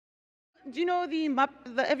Do you know have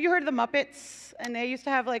you heard of the Muppets? And they used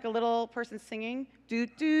to have like a little person singing. Do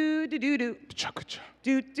do do do do. Pecha Kucha.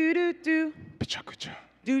 Do do do do. Pecha Kucha.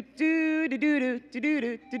 Do do do do do do do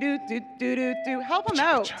do do do do do do. Help them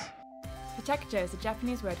out. Pecha Kucha is a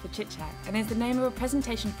Japanese word for chit-chat and is the name of a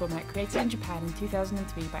presentation format created in Japan in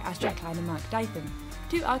 2003 by Astrid Klein and Mark Dytham,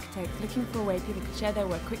 two architects looking for a way people could share their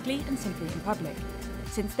work quickly and simply in public.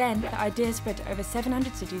 Since then, the idea has spread to over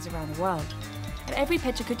 700 cities around the world. At every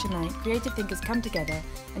Pecha Kucha night, creative thinkers come together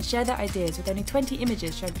and share their ideas with only 20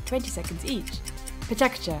 images shown for 20 seconds each. Pecha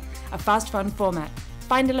Kucha, a fast, fun format.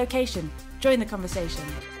 Find a location, join the conversation.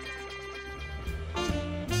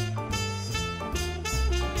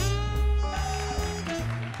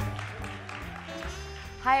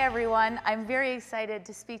 Hi everyone, I'm very excited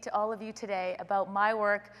to speak to all of you today about my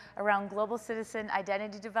work around global citizen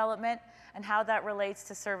identity development and how that relates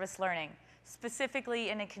to service learning, specifically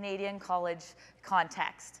in a Canadian college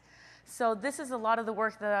context. So this is a lot of the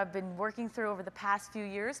work that I've been working through over the past few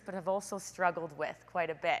years, but have also struggled with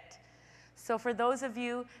quite a bit. So for those of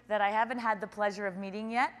you that I haven't had the pleasure of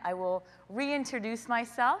meeting yet, I will reintroduce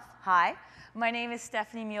myself. Hi, my name is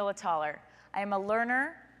Stephanie Muehlethaler. I am a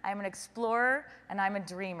learner, I'm an explorer, and I'm a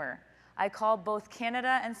dreamer. I call both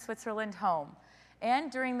Canada and Switzerland home.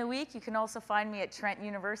 And during the week, you can also find me at Trent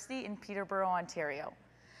University in Peterborough, Ontario.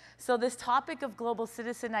 So this topic of global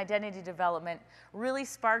citizen identity development really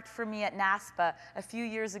sparked for me at NASPA a few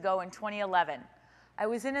years ago in 2011. I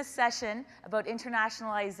was in a session about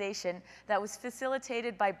internationalization that was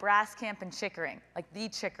facilitated by Braskamp and Chickering, like the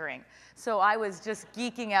Chickering. So I was just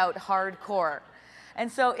geeking out hardcore. And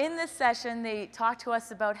so in this session, they talked to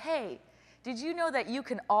us about, hey, did you know that you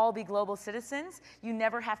can all be global citizens? You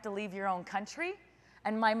never have to leave your own country?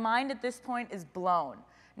 And my mind at this point is blown.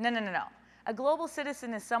 No, no, no, no. A global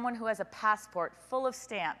citizen is someone who has a passport full of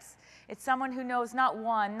stamps. It's someone who knows not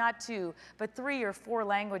one, not two, but 3 or 4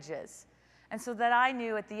 languages. And so that I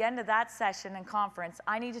knew at the end of that session and conference,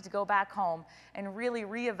 I needed to go back home and really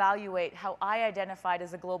reevaluate how I identified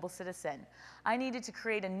as a global citizen. I needed to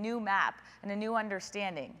create a new map and a new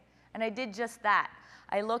understanding. And I did just that.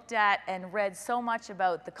 I looked at and read so much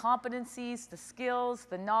about the competencies, the skills,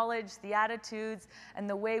 the knowledge, the attitudes, and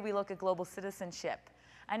the way we look at global citizenship.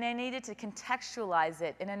 And I needed to contextualize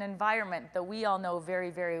it in an environment that we all know very,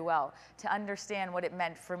 very well to understand what it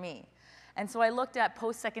meant for me. And so I looked at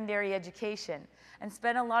post-secondary education and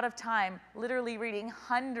spent a lot of time literally reading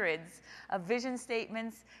hundreds of vision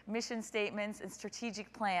statements, mission statements, and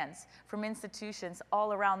strategic plans from institutions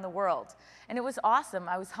all around the world. And it was awesome.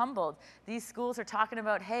 I was humbled. These schools are talking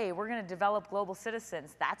about, hey, we're going to develop global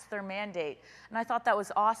citizens. That's their mandate. And I thought that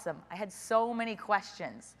was awesome. I had so many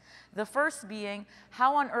questions. The first being,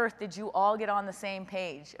 how on earth did you all get on the same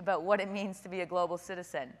page about what it means to be a global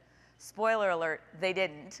citizen? Spoiler alert, they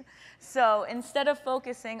didn't. So instead of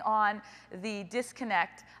focusing on the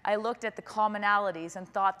disconnect, I looked at the commonalities and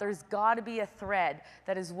thought there's got to be a thread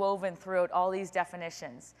that is woven throughout all these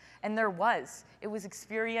definitions. And there was. It was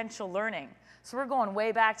experiential learning. So we're going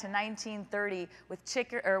way back to 1930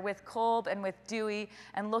 with Kolb and with Dewey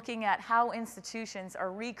and looking at how institutions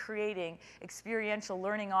are recreating experiential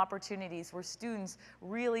learning opportunities where students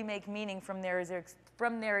really make meaning from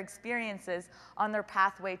their experiences on their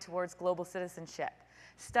pathway towards global citizenship.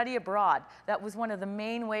 Study abroad, that was one of the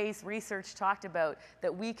main ways research talked about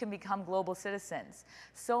that we can become global citizens.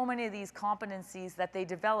 So many of these competencies that they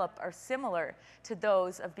develop are similar to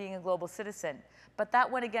those of being a global citizen. But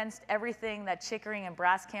that went against everything that Chickering and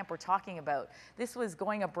Braskamp were talking about. This was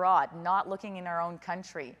going abroad, not looking in our own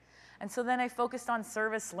country. And so then I focused on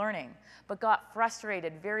service learning, but got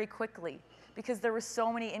frustrated very quickly because there were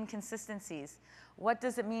so many inconsistencies. What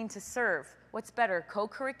does it mean to serve? What's better,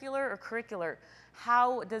 co-curricular or curricular?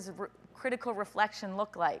 How does critical reflection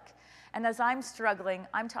look like? And as I'm struggling,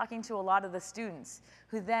 I'm talking to a lot of the students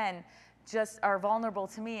who then just are vulnerable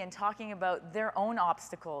to me and talking about their own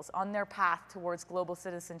obstacles on their path towards global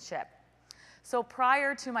citizenship. So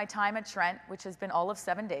prior to my time at Trent, which has been all of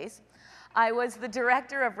 7 days, I was the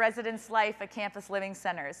director of residence life at Campus Living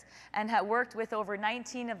Centers and had worked with over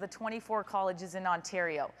 19 of the 24 colleges in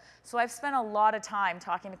Ontario. So I've spent a lot of time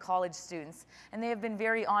talking to college students, and they have been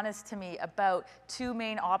very honest to me about 2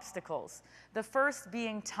 main obstacles. The first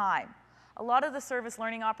being time. A lot of the service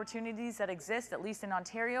learning opportunities that exist, at least in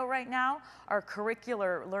Ontario right now, are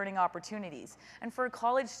curricular learning opportunities. And for a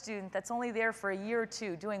college student that's only there for a year or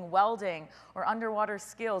 2 doing welding or underwater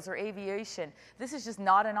skills or aviation, this is just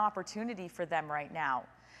not an opportunity for them right now.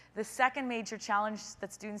 The second major challenge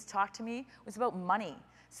that students talked to me was about money.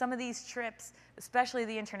 Some of these trips, especially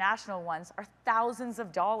the international ones, are thousands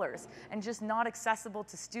of dollars and just not accessible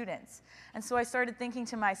to students. And so I started thinking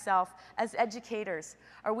to myself, as educators,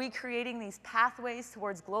 are we creating these pathways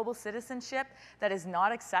towards global citizenship that is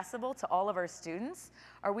not accessible to all of our students?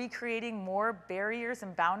 Are we creating more barriers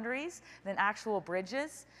and boundaries than actual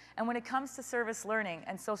bridges? And when it comes to service learning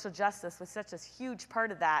and social justice was such a huge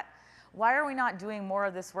part of that, why are we not doing more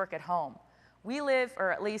of this work at home? We live,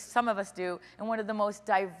 or at least some of us do, in one of the most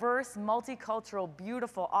diverse, multicultural,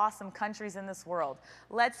 beautiful, awesome countries in this world.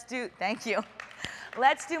 Thank you.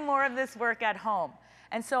 Let's do more of this work at home.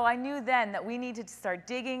 And so I knew then that we needed to start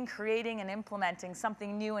digging, creating, and implementing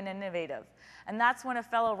something new and innovative. And that's when a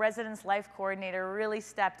fellow residence life coordinator really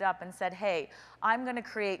stepped up and said, hey, I'm going to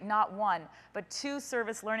create not one, but 2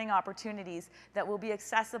 service learning opportunities that will be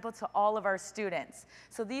accessible to all of our students.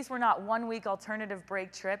 So these were not one-week alternative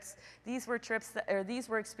break trips. These were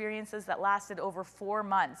experiences that lasted over 4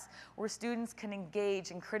 months, where students can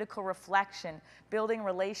engage in critical reflection, building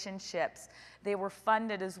relationships. They were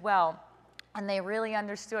funded as well, and they really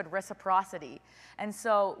understood reciprocity. And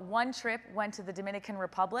so one trip went to the Dominican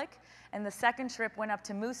Republic, and the second trip went up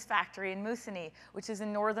to Moose Factory in Moosonee, which is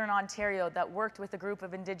in northern Ontario, that worked with a group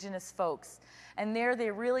of Indigenous folks. And there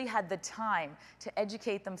they really had the time to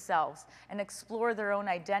educate themselves and explore their own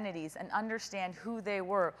identities and understand who they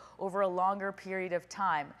were over a longer period of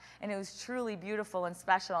time. And it was truly beautiful and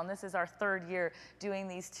special, and this is our 3rd year doing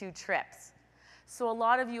these 2 trips. So a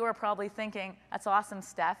lot of you are probably thinking, that's awesome,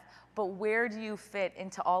 Steph, but where do you fit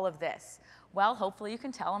into all of this? Well, hopefully you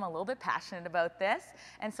can tell I'm a little bit passionate about this.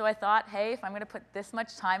 And so I thought, hey, if I'm going to put this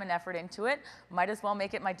much time and effort into it, might as well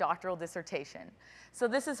make it my doctoral dissertation. So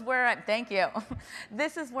this is where thank you.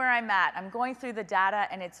 This is where I'm at. I'm going through the data,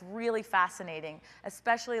 and it's really fascinating,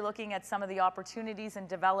 especially looking at some of the opportunities and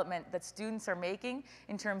development that students are making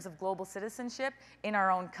in terms of global citizenship in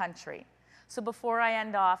our own country. So before I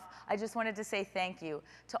end off, I just wanted to say thank you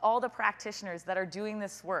to all the practitioners that are doing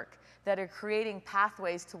this work, that are creating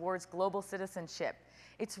pathways towards global citizenship.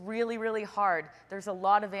 It's really, really hard. There's a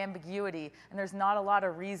lot of ambiguity, and there's not a lot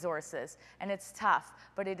of resources, and it's tough,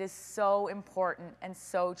 but it is so important and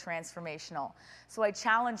so transformational. So I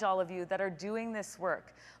challenge all of you that are doing this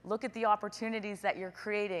work, look at the opportunities that you're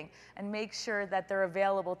creating and make sure that they're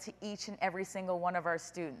available to each and every single one of our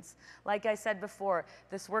students. Like I said before,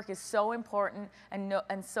 this work is so important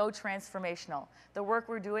and so transformational. The work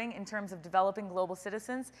we're doing in terms of developing global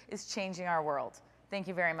citizens is changing our world. Thank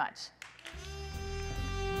you very much.